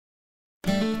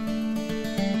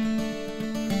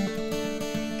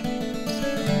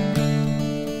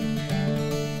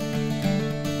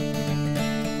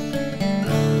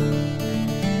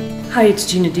Hi, it's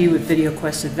Gina D with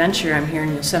Videoquest Adventure. I'm here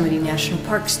in Yosemite National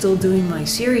Park still doing my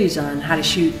series on how to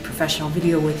shoot professional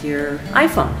video with your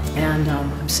iPhone. And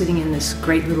I'm sitting in this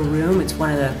great little room. It's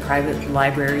one of the private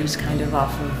libraries kind of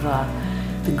off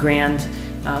of the grand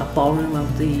ballroom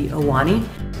of the Awani.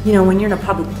 You know, when you're in a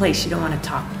public place, you don't want to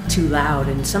talk too loud,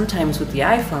 and sometimes with the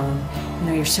iPhone, you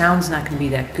know, your sound's not going to be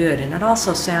that good, and it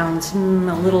also sounds a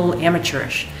little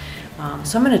amateurish.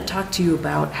 So I'm going to talk to you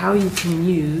about how you can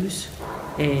use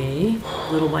a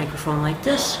little microphone like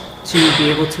this to be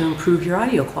able to improve your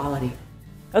audio quality.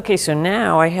 Okay, so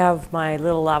now I have my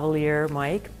little lavalier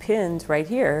mic pinned right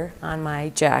here on my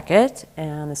jacket,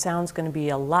 and the sound's going to be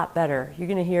a lot better. You're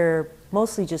going to hear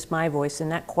mostly just my voice and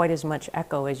not quite as much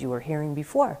echo as you were hearing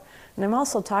before. And I'm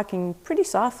also talking pretty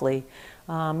softly.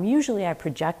 Usually I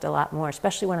project a lot more,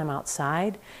 especially when I'm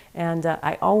outside, and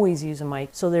I always use a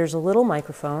mic. So there's a little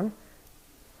microphone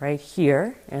right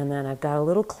here, and then I've got a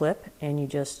little clip, and you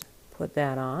just put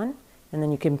that on, and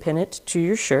then you can pin it to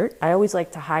your shirt. I always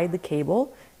like to hide the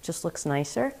cable, it just looks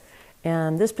nicer.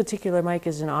 And this particular mic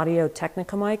is an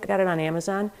Audio-Technica mic. I got it on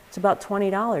Amazon. It's about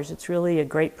 $20. It's really a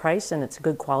great price, and it's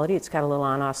good quality. It's got a little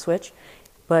on-off switch.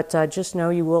 But just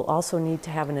know you will also need to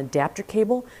have an adapter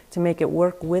cable to make it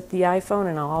work with the iPhone,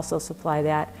 and I'll also supply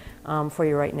that for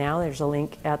you right now. There's a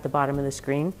link at the bottom of the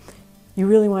screen. You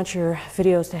really want your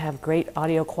videos to have great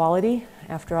audio quality.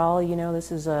 After all, you know, this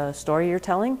is a story you're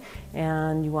telling,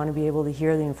 and you want to be able to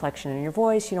hear the inflection in your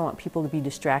voice. You don't want people to be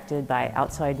distracted by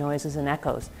outside noises and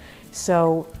echoes.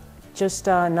 So just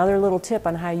another little tip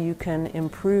on how you can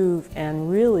improve and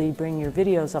really bring your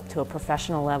videos up to a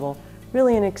professional level,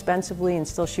 really inexpensively, and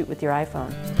still shoot with your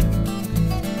iPhone.